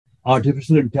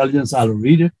artificial intelligence, I'll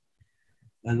read it.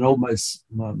 I know my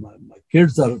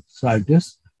kids are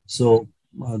scientists, so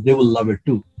they will love it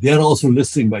too. They are also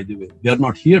listening, by the way. They are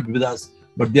not here with us,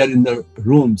 but they are in their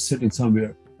room, sitting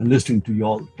somewhere and listening to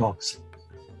your talks.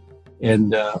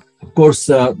 And of course,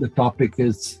 the topic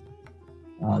is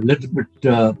a little bit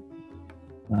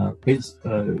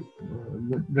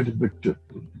little bit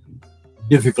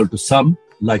difficult to some,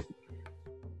 like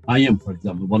I am, for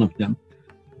example, one of them.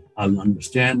 I'll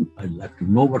understand. I'd like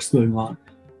to know what's going on.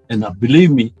 And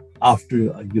believe me, after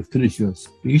you finish your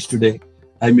speech today,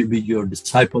 I may be your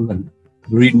disciple and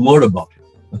read more about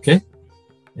it. Okay?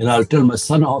 And I'll tell my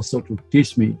son also to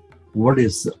teach me what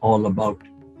is all about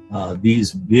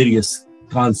these various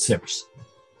concepts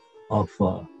of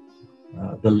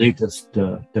the latest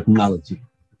technology.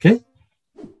 Okay?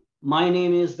 My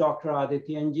name is Dr.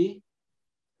 Adityanji.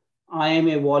 I am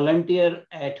a volunteer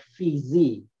at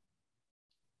FISI.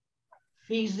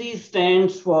 FISI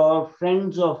stands for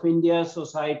Friends of India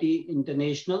Society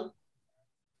International.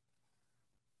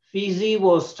 FISI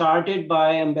was started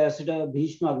by Ambassador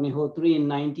Bhishma Agnihotri in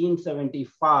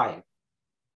 1975.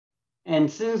 And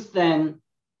since then,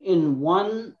 in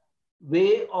one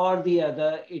way or the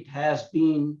other, it has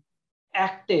been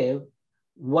active,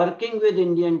 working with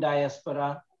Indian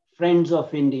diaspora, Friends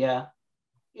of India,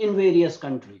 in various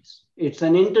countries. It's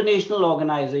an international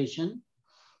organization.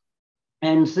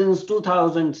 And since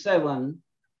 2007,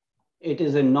 it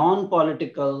is a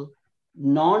non-political,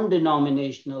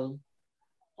 non-denominational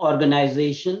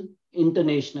organization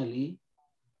internationally.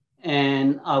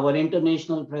 And our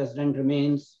international president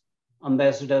remains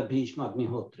Ambassador Bhishma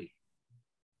Agnihotri.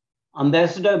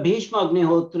 Ambassador Bhishma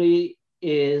Agnihotri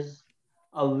is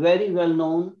a very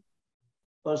well-known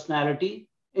personality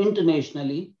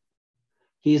internationally.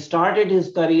 He started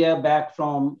his career back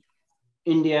from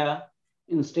India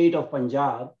in state of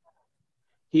Punjab.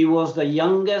 He was the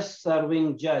youngest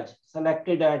serving judge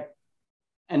selected at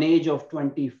an age of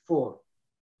 24.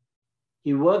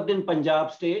 He worked in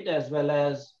Punjab state as well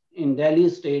as in Delhi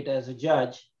state as a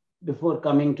judge before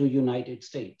coming to United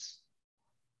States.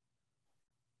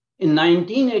 In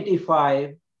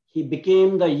 1985, he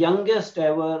became the youngest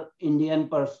ever Indian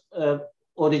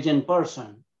origin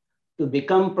person to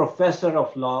become professor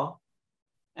of law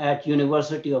at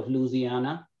University of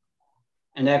Louisiana.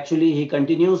 And actually, he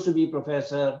continues to be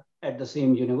professor at the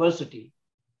same university.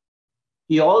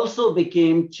 He also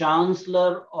became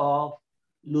chancellor of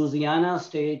Louisiana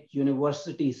State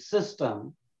University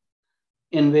system,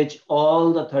 in which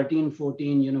all the 13,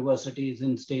 14 universities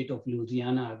in state of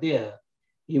Louisiana are there.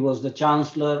 He was the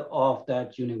chancellor of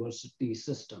that university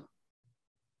system.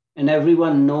 And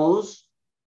everyone knows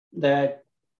that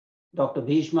Dr.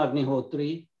 Bhishma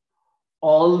Agnihotri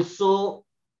also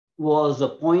was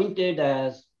appointed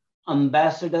as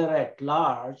ambassador at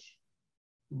large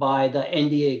by the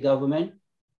NDA government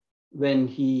when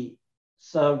he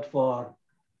served for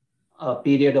a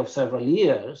period of several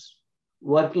years,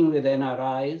 working with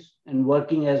NRIs and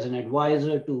working as an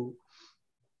advisor to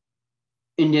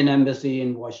Indian Embassy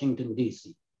in Washington,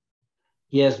 DC.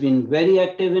 He has been very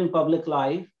active in public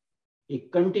life. He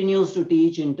continues to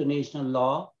teach international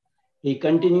law. He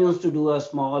continues to do a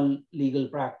small legal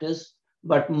practice,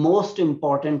 but most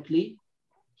importantly,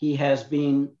 he has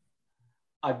been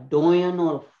a doyen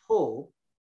of hope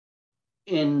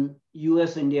in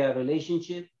US-India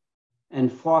relationship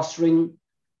and fostering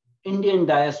Indian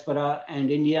diaspora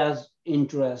and India's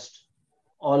interest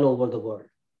all over the world.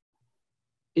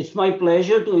 It's my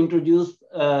pleasure to introduce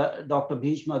Dr.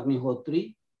 Bhishma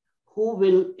Agnihotri, who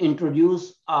will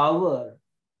introduce our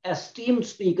esteemed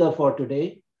speaker for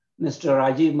today, Mr.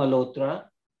 Rajiv Malhotra.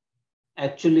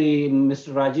 Actually,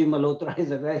 Mr. Rajiv Malhotra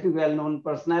is a very well-known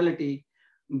personality,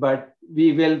 but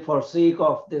we will, for sake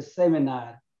of this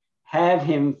seminar, have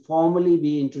him formally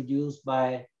be introduced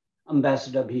by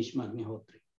Ambassador Bhishma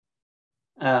Agnihotri.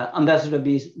 Ambassador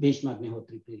Bhishma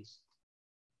Agnihotri, please.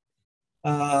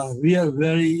 We are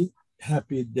very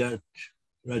happy that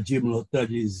Rajiv Malhotra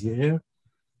is here.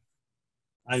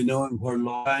 I know him for a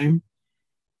long time.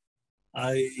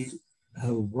 I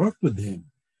have worked with him,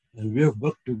 and we have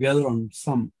worked together on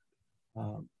some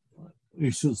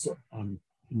issues in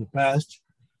the past.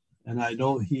 And I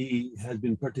know he has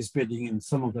been participating in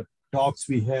some of the talks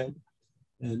we had.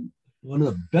 And one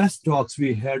of the best talks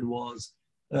we had was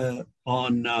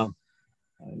on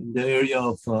the area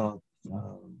of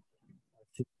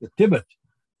Tibet.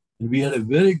 And we had a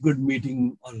very good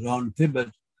meeting around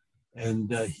Tibet,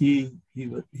 and he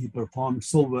performed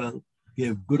so well,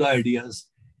 gave good ideas,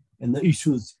 and the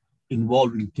issues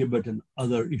involved in Tibet and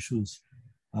other issues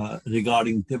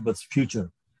regarding Tibet's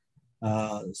future.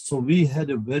 So we had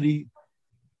a very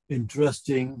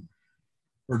interesting,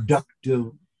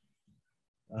 productive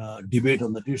debate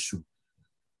on that issue.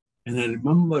 And I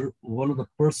remember one of the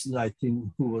persons, I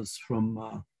think, who was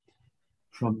from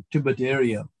Tibet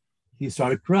area, he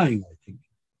started crying, I think.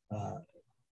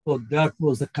 So that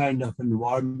was the kind of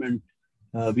environment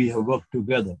we have worked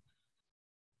together.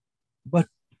 But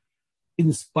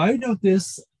in spite of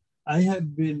this, I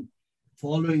have been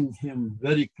following him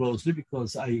very closely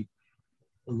because I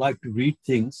like to read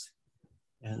things,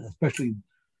 and especially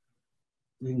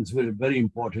things that are very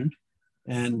important.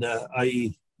 And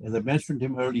as I mentioned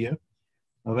him earlier,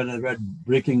 when I read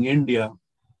Breaking India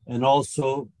and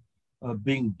also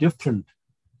Being Different,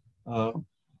 and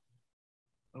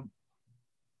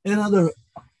other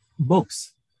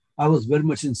books, I was very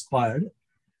much inspired.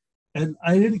 And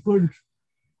I really couldn't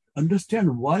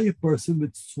understand why a person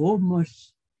with so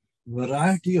much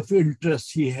variety of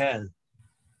interests he had,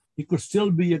 he could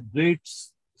still be a great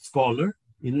scholar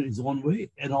in his own way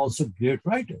and also great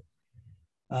writer.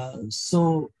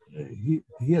 So he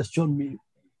has shown me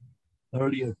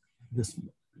earlier this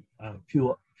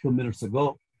few minutes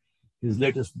ago his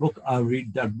latest book. I'll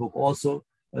read that book also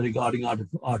regarding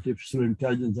artificial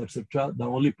intelligence, etc. The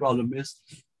only problem is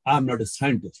I'm not a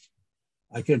scientist.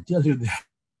 I can tell you that.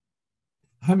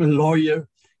 I'm a lawyer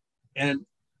and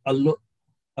around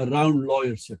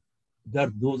lawyership.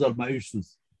 Those are my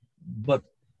issues. But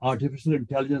artificial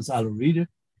intelligence, I'll read it.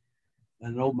 I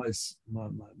know my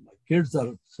kids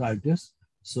are scientists,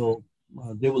 so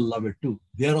they will love it too.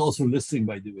 They're also listening,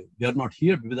 by the way. They're not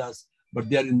here with us, but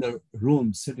they're in their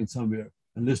room, sitting somewhere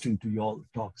and listening to you all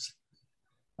talks.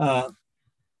 But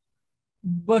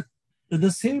at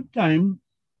the same time,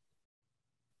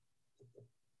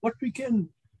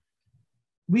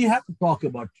 we have to talk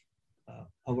about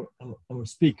our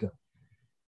speaker,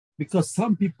 because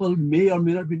some people may or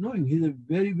may not be knowing he's a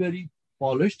very, very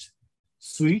polished,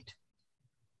 sweet,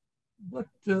 but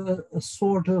a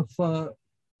sort of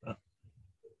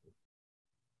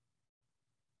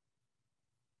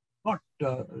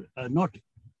not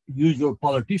usual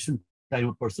politician type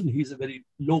of person. He's a very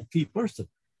low-key person.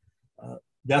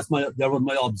 That was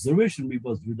my observation. He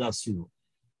was with us,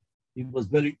 He was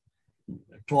very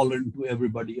tolerant to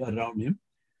everybody around him,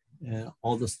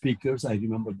 all the speakers. I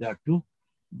remember that too.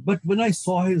 But when I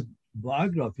saw his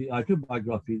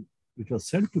autobiography, which was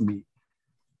sent to me,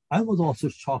 I was also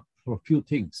shocked for a few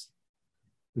things,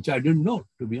 which I didn't know,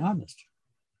 to be honest.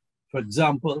 For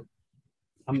example,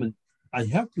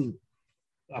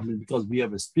 because we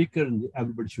have a speaker and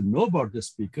everybody should know about this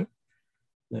speaker,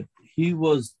 that he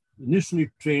was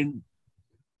initially trained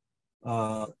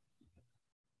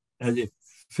as a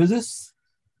physicist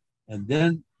and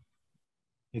then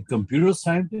a computer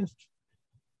scientist,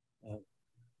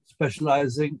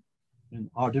 specializing in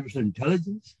artificial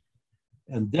intelligence.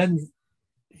 And then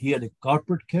he had a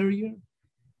corporate career,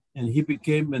 and he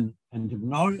became an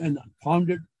entrepreneur and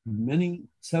founded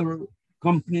several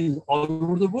companies all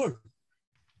over the world.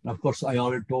 And of course, I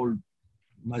already told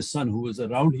my son, who is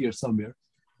around here somewhere,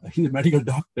 he's a medical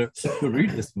doctor, to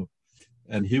read this book,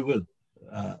 and he will.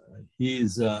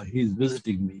 He's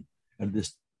visiting me at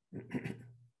this.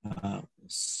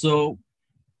 So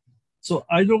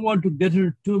I don't want to get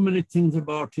into too many things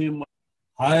about him.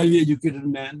 Highly educated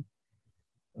man,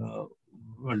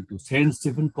 went to St.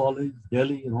 Stephen College,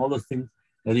 Delhi, and all those things.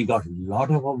 And he got a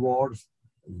lot of awards,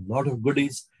 a lot of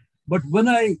goodies. But when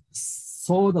I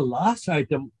saw the last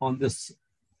item on this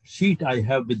sheet I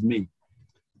have with me,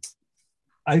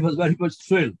 I was very much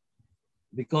thrilled,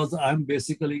 because I'm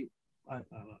basically, I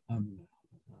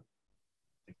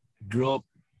grew up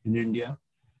in India.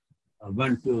 I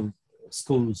went to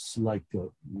schools like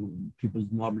people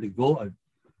normally go. I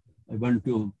went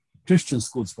to Christian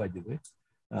schools, by the way,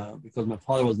 because my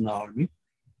father was in the army.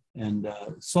 And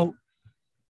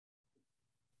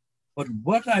but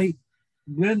what I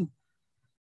went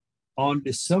on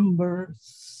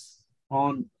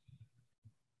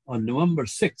November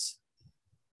 6,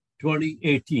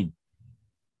 2018,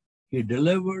 he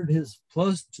delivered his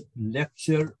first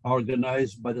lecture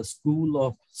organized by the School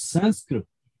of Sanskrit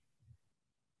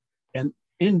and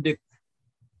Indic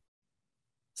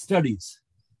Studies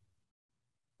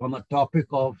on the topic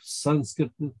of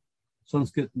Sanskrit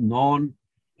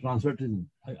non-transliteration.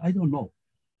 I don't know.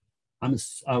 I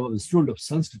was a student of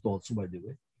Sanskrit also, by the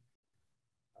way.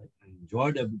 I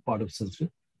enjoyed every part of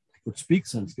Sanskrit. I could speak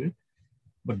Sanskrit,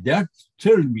 but that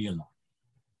thrilled me a lot.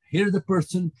 Here's the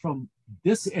person from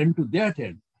this end to that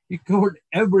end. He covered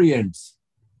every end.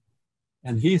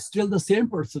 And he's still the same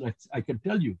person, I can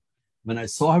tell you. When I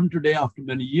saw him today after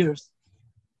many years,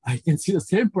 I can see the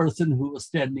same person who was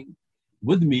standing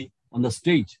with me on the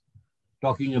stage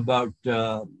talking about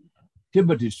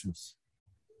Tibet issues.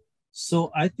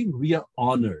 So I think we are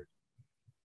honored,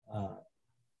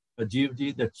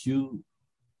 Ajivji, that you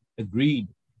agreed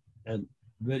and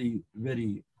very,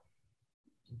 very,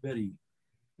 very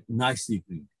nicely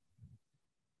agreed.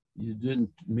 You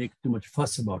didn't make too much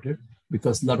fuss about it,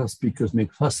 because a lot of speakers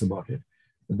make fuss about it.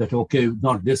 That, okay,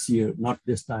 not this year, not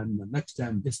this time, the next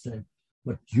time, this time.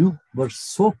 But you were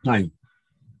so kind,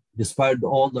 despite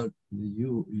all that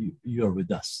you are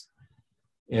with us.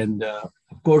 And of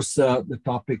course, the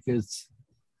topic is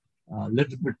a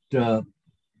little bit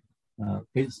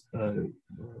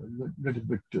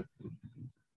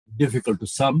difficult to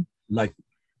some, like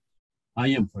I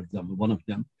am, for example, one of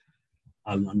them.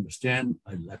 I'll understand,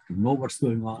 I'd like to know what's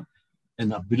going on.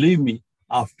 And believe me,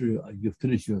 after you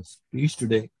finish your speech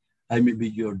today, I may be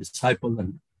your disciple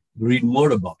and read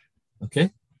more about it,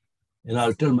 okay? And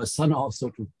I'll tell my son also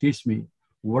to teach me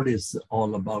what is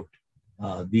all about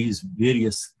these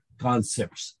various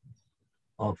concepts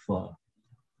of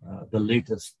the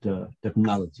latest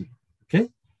technology, okay?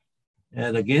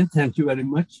 And again, thank you very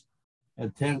much.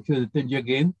 And thank you, Nitinji,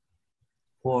 again,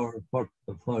 for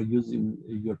using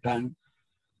your time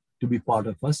to be part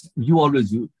of us. You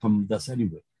always come with us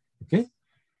anyway, okay?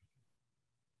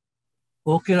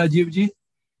 Okay, Rajivji,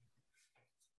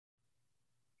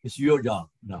 it's your job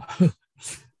now.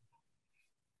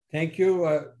 Thank you,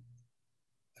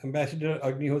 Ambassador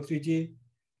Agnihotriji,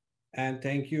 and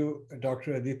thank you,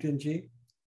 Dr. Adityanji.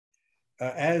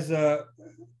 As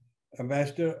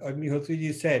Ambassador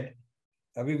Agnihotriji said,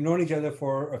 we've known each other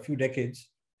for a few decades.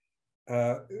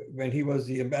 When he was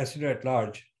the ambassador at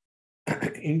large,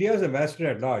 India's ambassador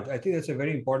at large, I think that's a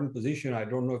very important position. I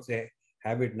don't know if they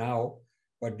have it now,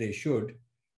 but they should.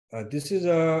 This is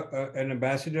an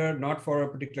ambassador not for a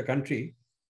particular country,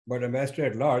 but ambassador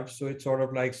at large. So it's sort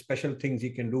of like special things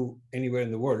he can do anywhere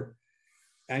in the world.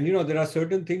 And you know, there are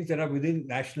certain things that are within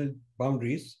national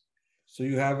boundaries. So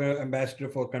you have an ambassador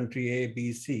for country A,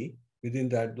 B, C within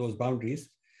those boundaries.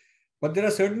 But there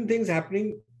are certain things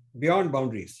happening beyond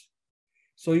boundaries.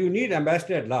 So you need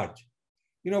ambassador at large.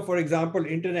 You know, for example,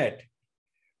 internet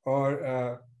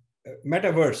or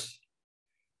metaverse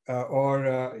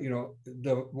or you know,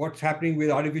 what's happening with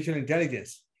artificial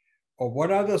intelligence, or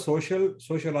what are the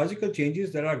sociological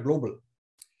changes that are global.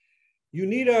 You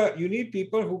need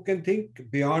people who can think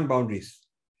beyond boundaries.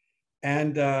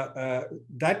 And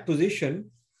that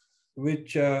position,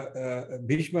 which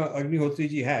Bhishma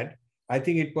Agnihotriji had, I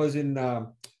think it was in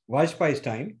Vajpayee's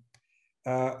time.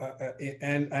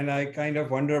 And I kind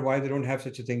of wonder why they don't have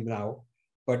such a thing now.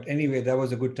 But anyway, that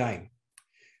was a good time.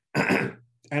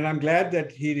 And I'm glad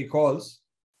that he recalls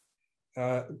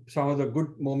some of the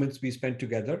good moments we spent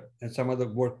together and some of the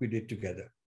work we did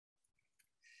together.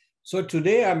 So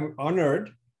today I'm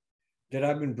honored that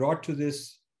I've been brought to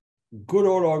this good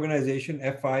old organization,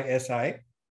 FISI,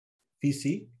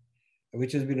 PC,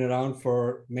 which has been around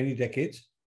for many decades,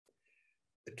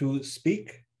 to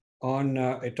speak on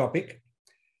a topic.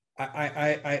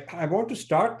 I want to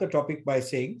start the topic by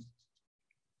saying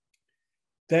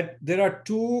that there are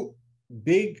two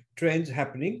big trends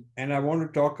happening, and I want to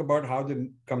talk about how they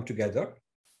come together.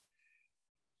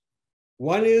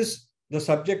 One is the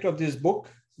subject of this book,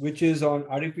 which is on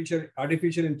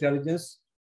artificial intelligence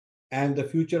and the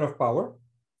future of power,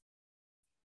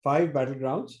 5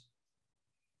 battlegrounds.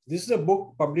 This is a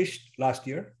book published last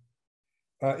year.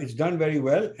 It's done very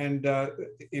well, and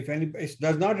it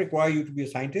does not require you to be a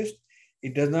scientist.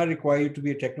 It does not require you to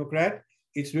be a technocrat.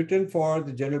 It's written for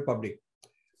the general public.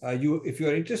 If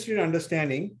you're interested in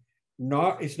understanding,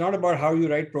 it's not about how you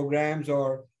write programs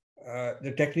or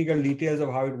the technical details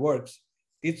of how it works.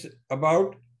 It's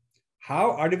about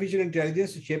how artificial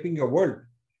intelligence is shaping your world,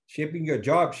 shaping your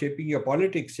job, shaping your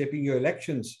politics, shaping your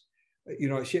elections,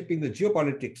 shaping the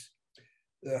geopolitics.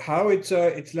 How it's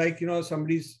like,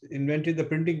 somebody's invented the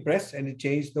printing press and it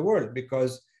changed the world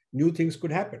because new things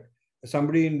could happen.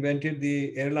 Somebody invented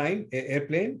the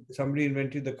airplane, somebody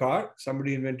invented the car,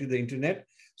 somebody invented the internet.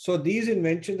 So these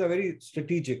inventions are very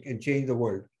strategic and change the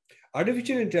world.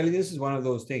 Artificial intelligence is one of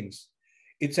those things.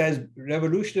 It's as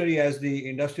revolutionary as the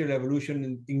Industrial Revolution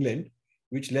in England,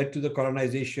 which led to the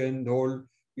colonization, the whole,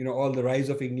 all the rise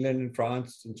of England and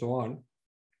France and so on.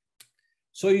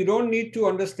 So you don't need to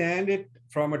understand it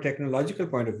from a technological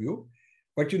point of view,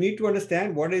 but you need to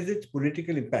understand what is its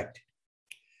political impact,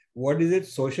 what is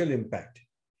its social impact,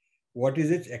 what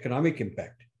is its economic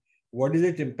impact, what is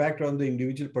its impact on the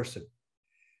individual person.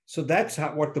 So that's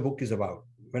what the book is about.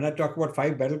 When I talk about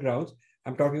 5 battlegrounds,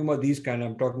 I'm talking about these kind.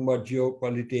 I'm talking about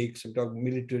geopolitics, I'm talking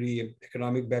military,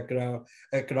 economic background,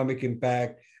 economic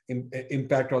impact,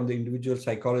 impact on the individual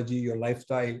psychology, your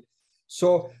lifestyle.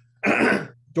 So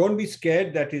don't be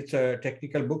scared that it's a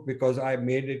technical book, because I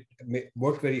made it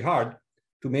work very hard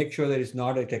to make sure that it's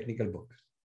not a technical book.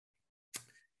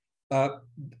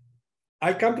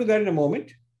 I'll come to that in a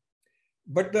moment.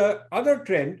 But the other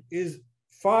trend is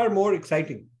far more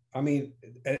exciting. I mean,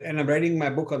 and I'm writing my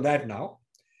book on that now.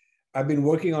 I've been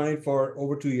working on it for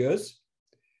over 2 years.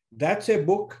 That's a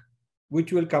book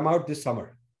which will come out this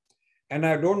summer. And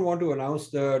I don't want to announce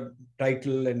the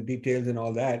title and details and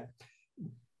all that.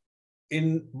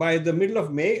 By the middle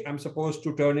of May, I'm supposed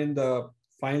to turn in the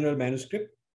final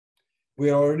manuscript.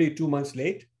 We are already 2 months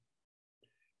late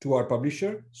to our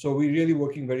publisher. So we're really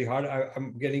working very hard.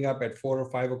 I'm getting up at 4 or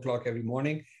 5 o'clock every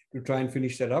morning to try and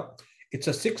finish that up. It's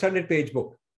a 600-page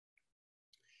book.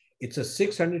 It's a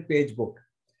 600-page book.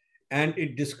 And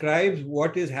it describes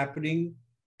what is happening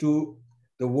to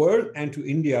the world and to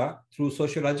India through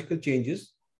sociological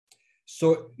changes.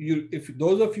 So if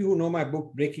those of you who know my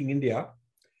book, Breaking India,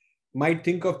 might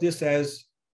think of this as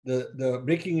the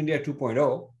Breaking India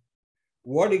 2.0,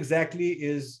 what exactly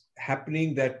is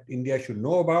happening that India should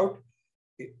know about,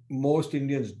 most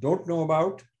Indians don't know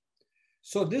about.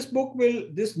 So this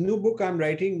new book I'm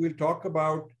writing will talk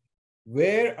about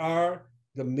where are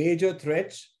the major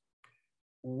threats,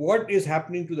 what is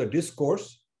happening to the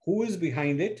discourse, who is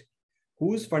behind it,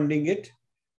 who is funding it.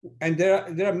 And there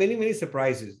are many, many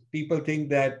surprises. People think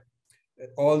that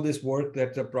all this work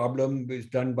that's a problem is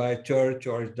done by a church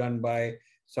or is done by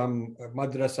some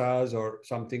madrasas or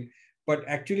something. But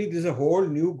actually, there's a whole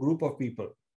new group of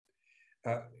people,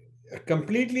 a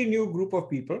completely new group of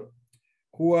people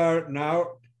who are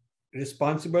now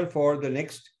responsible for the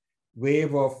next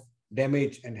wave of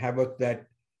damage and havoc that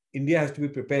India has to be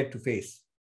prepared to face.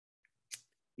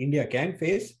 India can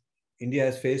face. India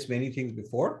has faced many things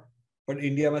before, but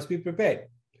India must be prepared.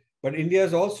 But India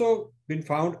has also been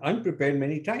found unprepared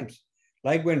many times.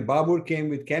 Like when Babur came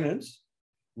with cannons,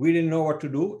 we didn't know what to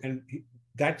do, and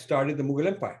that started the Mughal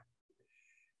Empire.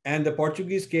 And the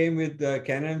Portuguese came with the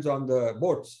cannons on the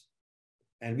boats,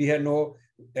 and we had no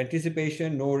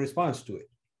anticipation, no response to it.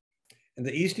 And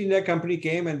the East India Company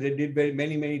came and they did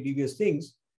many, many devious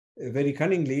things very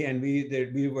cunningly, and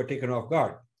we were taken off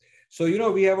guard. So,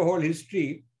 we have a whole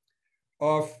history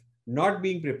of not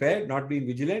being prepared, not being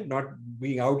vigilant, not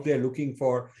being out there looking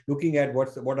at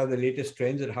what are the latest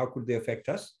trends and how could they affect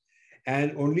us.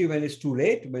 And only when it's too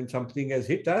late, when something has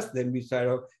hit us, then we sort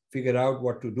of figure out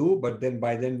what to do. But then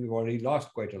by then we've already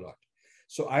lost quite a lot.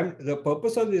 So the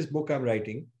purpose of this book I'm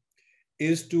writing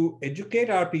is to educate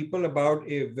our people about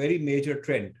a very major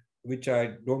trend, which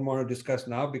I don't want to discuss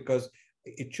now because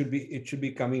it should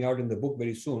be coming out in the book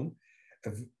very soon.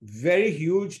 A very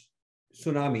huge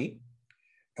tsunami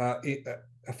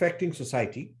affecting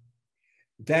society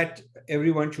that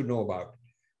everyone should know about.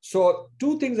 So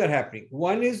two things are happening.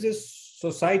 One is this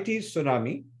society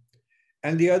tsunami,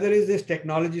 and the other is this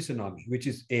technology tsunami, which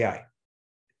is AI.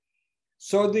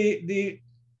 So the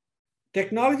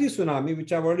technology tsunami,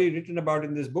 which I've already written about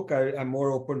in this book, I'm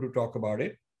more open to talk about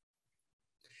it.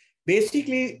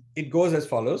 Basically, it goes as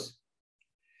follows.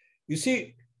 You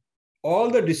see, all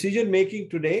the decision-making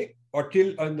today, or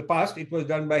till in the past, it was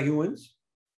done by humans.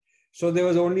 So there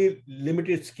was only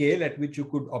limited scale at which you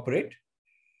could operate.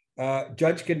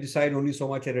 Judge can decide only so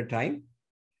much at a time.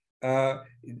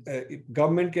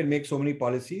 Government can make so many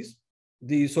policies.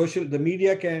 The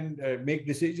media can make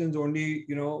decisions only,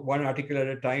 one article at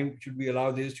a time. Should we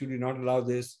allow this? Should we not allow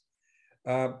this?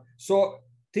 So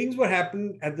things were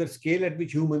happening at the scale at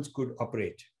which humans could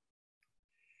operate.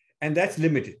 And that's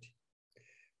limited.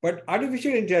 But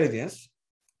artificial intelligence,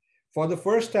 for the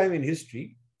first time in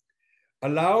history,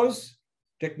 allows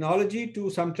technology to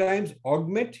sometimes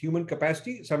augment human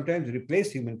capacity, sometimes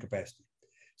replace human capacity,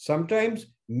 sometimes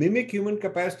mimic human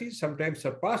capacity, sometimes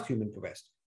surpass human capacity.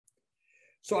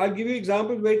 So I'll give you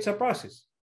examples where it surpasses.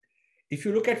 If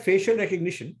you look at facial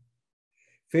recognition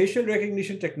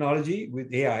technology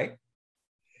with AI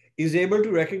is able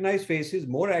to recognize faces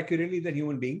more accurately than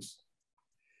human beings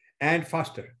and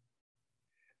faster.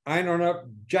 And on a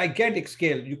gigantic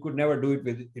scale, you could never do it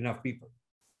with enough people.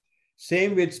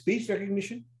 Same with speech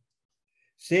recognition.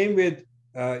 Same with,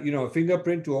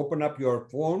 fingerprint to open up your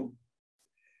phone.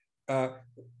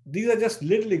 These are just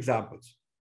little examples.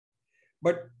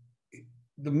 But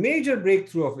the major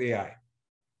breakthrough of AI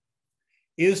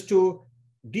is to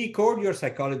decode your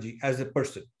psychology as a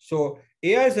person. So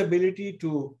AI's ability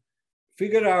to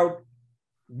figure out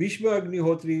Bhishma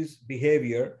Agnihotri's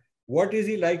behavior, what is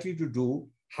he likely to do?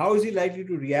 How is he likely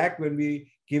to react when we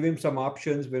give him some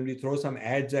options, when we throw some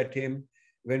ads at him,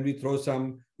 when we throw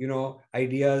some,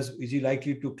 ideas? Is he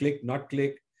likely to click, not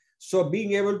click? So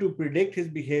being able to predict his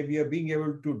behavior, being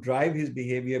able to drive his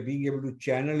behavior, being able to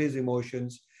channel his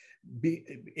emotions,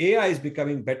 AI is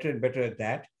becoming better and better at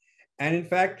that. And in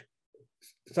fact,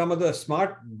 some of the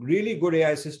smart, really good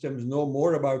AI systems know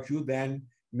more about you than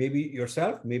maybe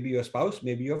yourself, maybe your spouse,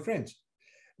 maybe your friends.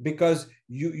 Because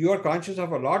you are conscious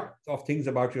of a lot of things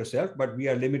about yourself, but we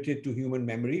are limited to human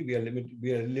memory. We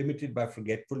are limited by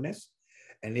forgetfulness,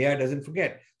 and AI doesn't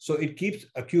forget. So it keeps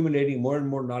accumulating more and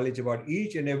more knowledge about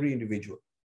each and every individual.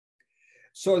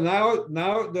 So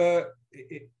now the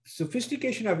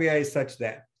sophistication of AI is such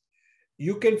that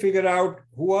you can figure out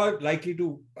who are likely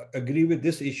to agree with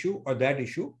this issue or that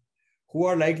issue, who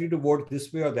are likely to vote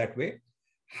this way or that way.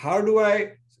 How do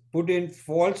I put in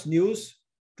false news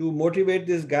to motivate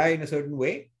this guy in a certain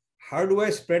way? How do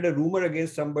I spread a rumor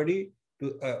against somebody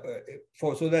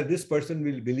so that this person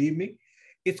will believe me?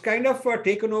 It's kind of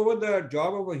taken over the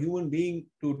job of a human being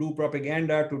to do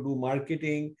propaganda, to do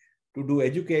marketing, to do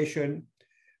education,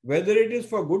 whether it is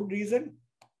for good reason,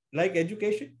 like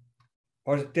education,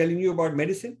 or telling you about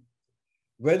medicine,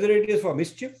 whether it is for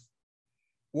mischief,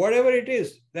 whatever it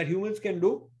is that humans can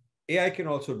do, AI can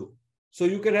also do. So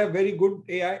you can have very good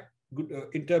AI,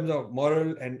 in terms of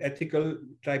moral and ethical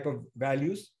type of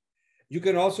values. You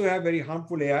can also have very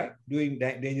harmful AI doing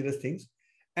dangerous things.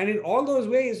 And in all those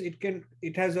ways,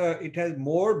 it has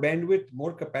more bandwidth,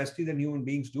 more capacity than human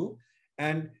beings do.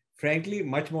 And frankly,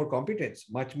 much more competence,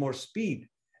 much more speed.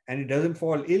 And it doesn't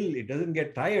fall ill. It doesn't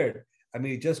get tired. I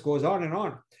mean, it just goes on.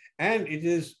 And it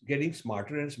is getting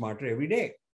smarter and smarter every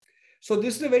day. So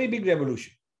this is a very big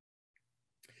revolution.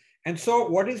 And so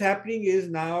what is happening is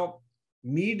now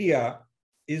media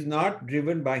is not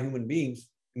driven by human beings.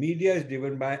 Media is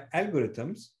driven by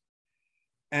algorithms.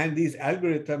 And these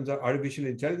algorithms are artificial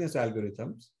intelligence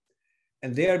algorithms.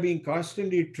 And they are being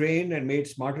constantly trained and made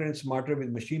smarter and smarter with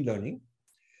machine learning.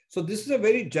 So this is a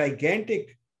very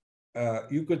gigantic,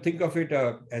 you could think of it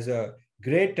as a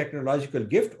great technological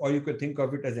gift, or you could think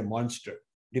of it as a monster,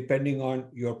 depending on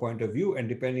your point of view and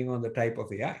depending on the type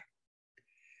of AI.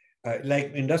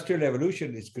 Like industrial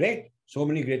revolution is great. So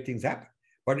many great things happen.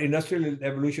 But industrial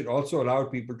revolution also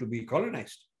allowed people to be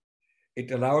colonized.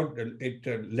 It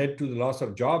led to the loss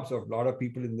of jobs of a lot of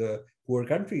people in the poor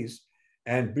countries,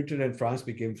 and Britain and France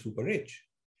became super rich.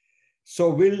 So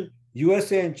will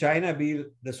USA and China be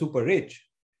the super rich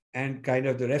and kind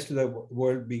of the rest of the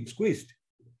world being squeezed?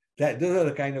 Those are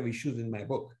the kind of issues in my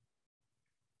book.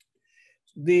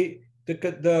 The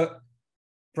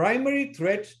primary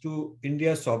threat to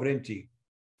India's sovereignty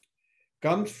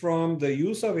comes from the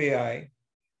use of AI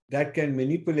that can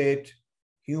manipulate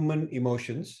human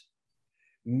emotions,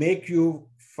 make you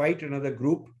fight another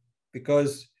group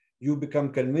because you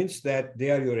become convinced that they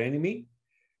are your enemy,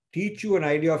 teach you an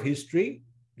idea of history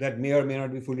that may or may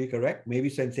not be fully correct, maybe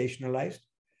sensationalized,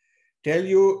 tell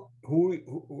you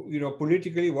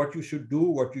politically what you should do,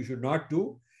 what you should not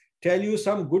do, tell you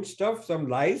some good stuff, some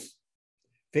lies,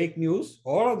 fake news.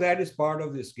 All of that is part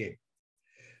of this game.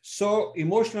 So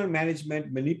emotional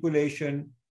management,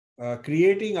 manipulation,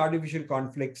 creating artificial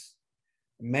conflicts,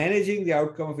 managing the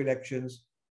outcome of elections,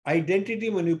 identity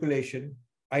manipulation,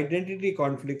 identity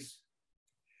conflicts,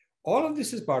 all of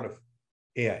this is part of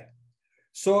AI.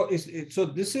 So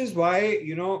this is why,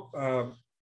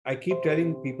 I keep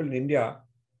telling people in India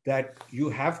that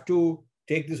you have to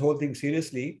take this whole thing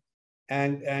seriously.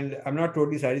 And I'm not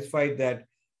totally satisfied that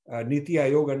Niti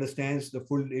Aayog understands the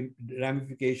full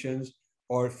ramifications,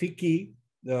 or FICCI,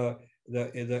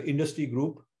 the industry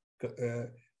group,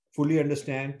 fully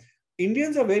understand.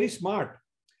 Indians are very smart.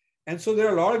 And so there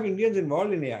are a lot of Indians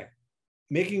involved in AI,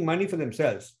 making money for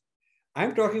themselves.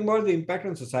 I'm talking about the impact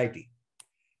on society.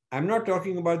 I'm not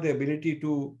talking about the ability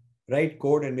to write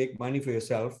code and make money for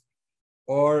yourself,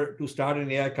 or to start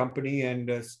an AI company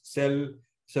and sell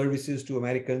services to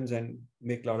Americans and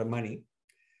make a lot of money.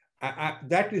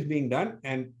 That is being done,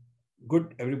 and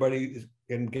good, everybody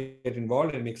can get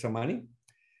involved and make some money.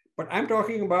 But I'm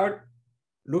talking about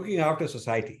looking after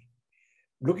society,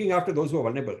 looking after those who are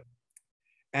vulnerable.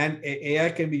 And AI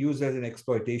can be used as an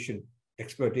exploitation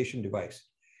device.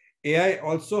 AI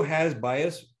also has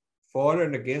bias for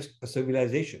and against a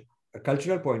civilization, a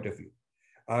cultural point of view.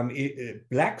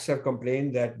 Blacks have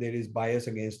complained that there is bias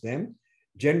against them.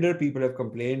 Gender people have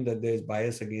complained that there's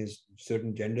bias against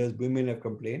certain genders. Women have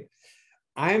complained.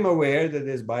 I'm aware that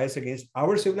there's bias against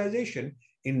our civilization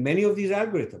in many of these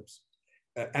algorithms.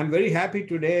 I'm very happy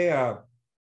today.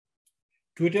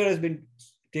 Twitter has been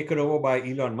taken over by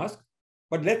Elon Musk,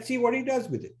 but let's see what he does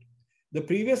with it. The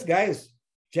previous guys,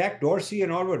 Jack Dorsey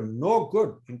and all, were no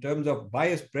good in terms of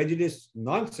bias, prejudice,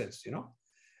 nonsense,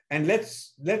 And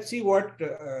let's see what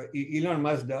Elon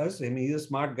Musk does. I mean, he's a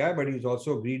smart guy, but he's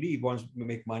also greedy. He wants to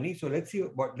make money. So let's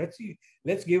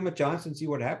give him a chance and see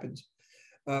what happens.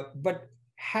 But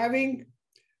having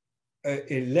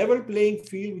a level playing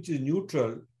field which is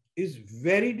neutral is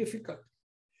very difficult,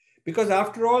 because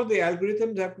after all, the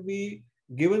algorithms have to be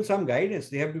given some guidance.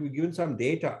 They have to be given some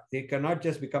data. They cannot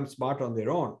just become smart on their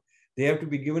own. They have to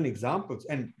be given examples,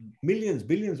 and millions,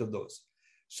 billions of those.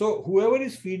 So whoever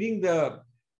is feeding the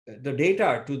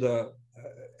data to the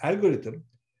algorithm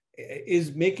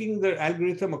is making the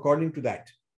algorithm according to that.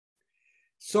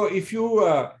 So if you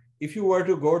were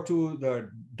to go to the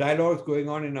dialogues going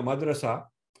on in a madrasa,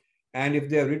 and if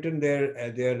they have written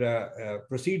their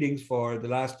proceedings for the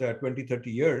last 20,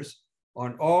 30 years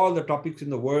on all the topics in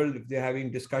the world, if they're having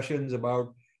discussions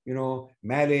about,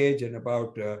 marriage and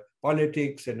about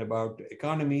politics and about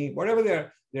economy, whatever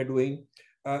they're doing,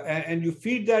 and you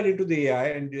feed that into the AI,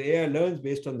 and the AI learns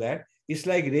based on that, it's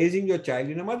like raising your child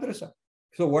in a madrasa.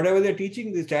 So whatever they're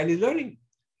teaching, this child is learning.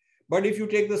 But if you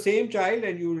take the same child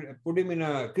and you put him in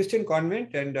a Christian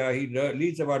convent, and he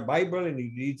reads about Bible and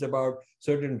he reads about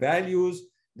certain values,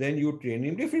 then you train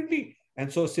him differently.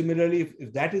 And so similarly,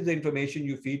 if that is the information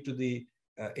you feed to the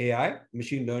AI,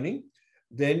 machine learning,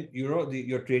 then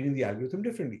you're training the algorithm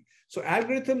differently. So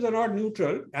algorithms are not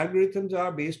neutral. Algorithms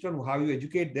are based on how you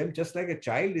educate them, just like a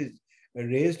child is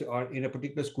raised in a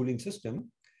particular schooling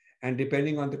system. And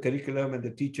depending on the curriculum and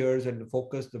the teachers and the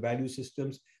focus, the value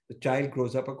systems, the child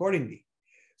grows up accordingly.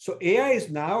 So AI is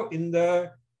now in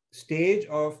the stage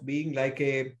of being like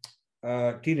a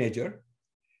teenager.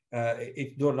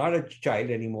 It's not a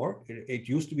child anymore. It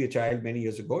used to be a child many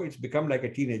years ago. It's become like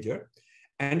a teenager,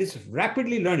 and it's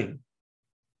rapidly learning.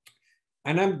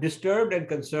 And I'm disturbed and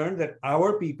concerned that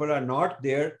our people are not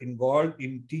there involved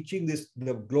in teaching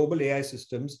the global AI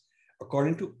systems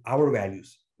according to our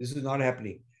values. This is not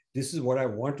happening. This is what I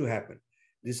want to happen.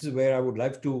 This is where I would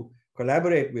like to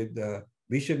collaborate with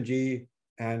Bhisham ji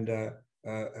and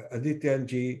Adityan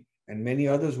ji and many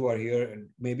others who are here. And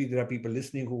maybe there are people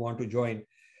listening who want to join.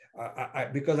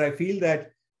 Because I feel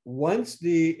that once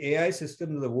the AI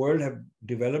systems of the world have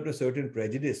developed a certain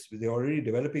prejudice, they're already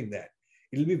developing that,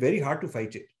 it'll be very hard to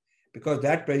fight it, because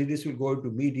that prejudice will go into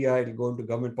media, it'll go into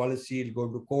government policy, it'll go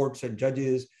into courts and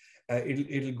judges,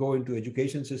 it'll go into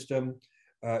education system.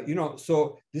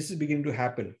 So this is beginning to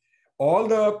happen. All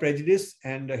the prejudice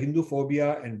and Hindu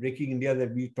phobia and breaking India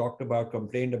that we talked about,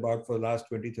 complained about for the last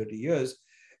 20, 30 years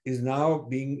is now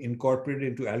being incorporated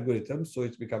into algorithms. So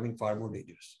it's becoming far more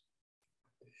dangerous.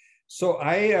 So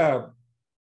I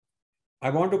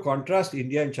want to contrast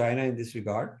India and China in this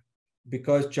regard,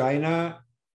 because China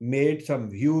made some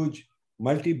huge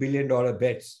multi-billion-dollar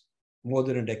bets more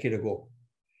than a decade ago.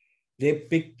 They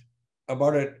picked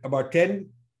about 10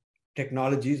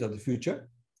 technologies of the future.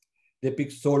 They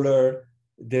picked solar,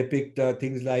 they picked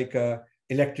things like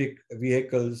electric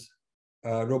vehicles,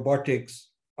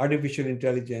 robotics, artificial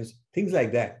intelligence, things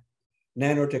like that,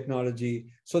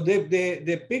 nanotechnology. So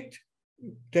they picked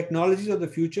technologies of the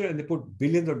future and they put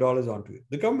billions of dollars onto it.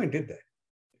 The government did that.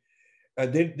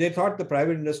 They thought the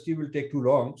private industry will take too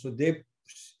long, so they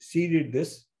seeded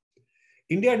this.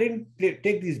 India didn't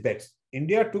take these bets.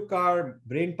 India took our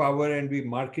brain power and we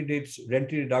marketed it,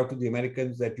 rented it out to the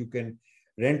Americans, that you can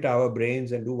rent our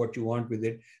brains and do what you want with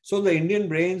it. So the Indian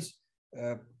brains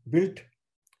built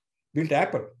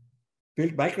Apple,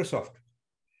 built Microsoft,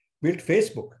 built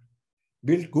Facebook,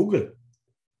 built Google,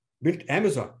 built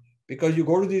Amazon. Because you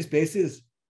go to these places,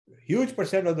 huge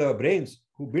percent of the brains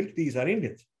who built these are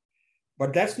Indians.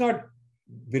 But that's not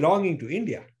belonging to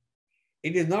India.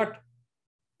 It is not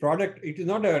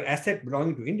an asset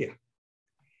belonging to India.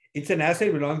 It's an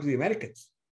asset belonging to the Americans.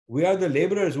 We are the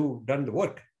laborers who've done the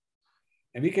work.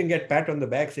 And we can get pat on the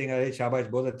back saying, "Arey, shabash,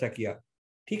 bahut acha kiya."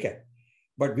 Theek hai.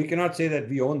 But we cannot say that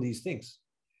we own these things.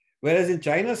 Whereas in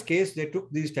China's case, they took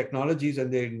these technologies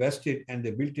and they invested and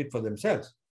they built it for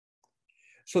themselves.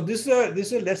 So this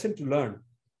is a lesson to learn.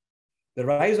 The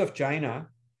rise of China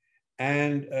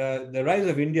and the rise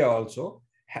of India also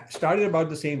started about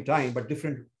the same time, but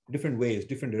different ways,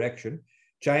 different direction.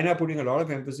 China putting a lot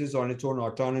of emphasis on its own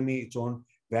autonomy, its own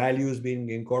values being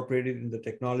incorporated in the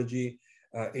technology,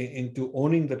 into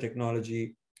owning the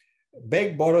technology.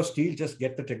 Beg, borrow, steal, just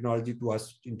get the technology to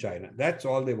us in China. That's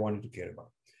all they wanted to care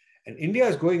about. And India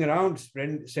is going around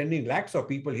sending lakhs of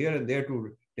people here and there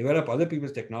to develop other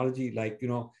people's technology, like,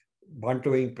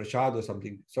 bantowing prasad or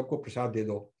something. Sabko prasad de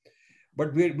do.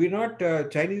 But we're not,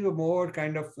 Chinese are more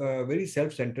kind of very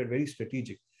self-centered, very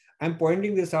strategic. I'm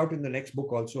pointing this out in the next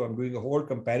book also. I'm doing a whole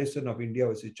comparison of India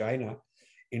versus China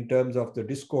in terms of the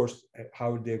discourse,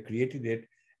 how they created it,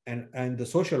 and the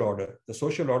social order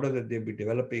that they'll be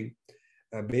developing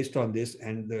based on this,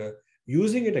 and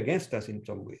using it against us in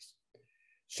some ways.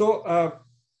 So,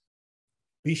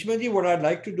 Bhishmaji, what I'd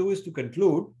like to do is to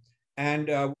conclude,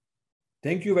 and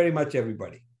thank you very much,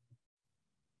 everybody.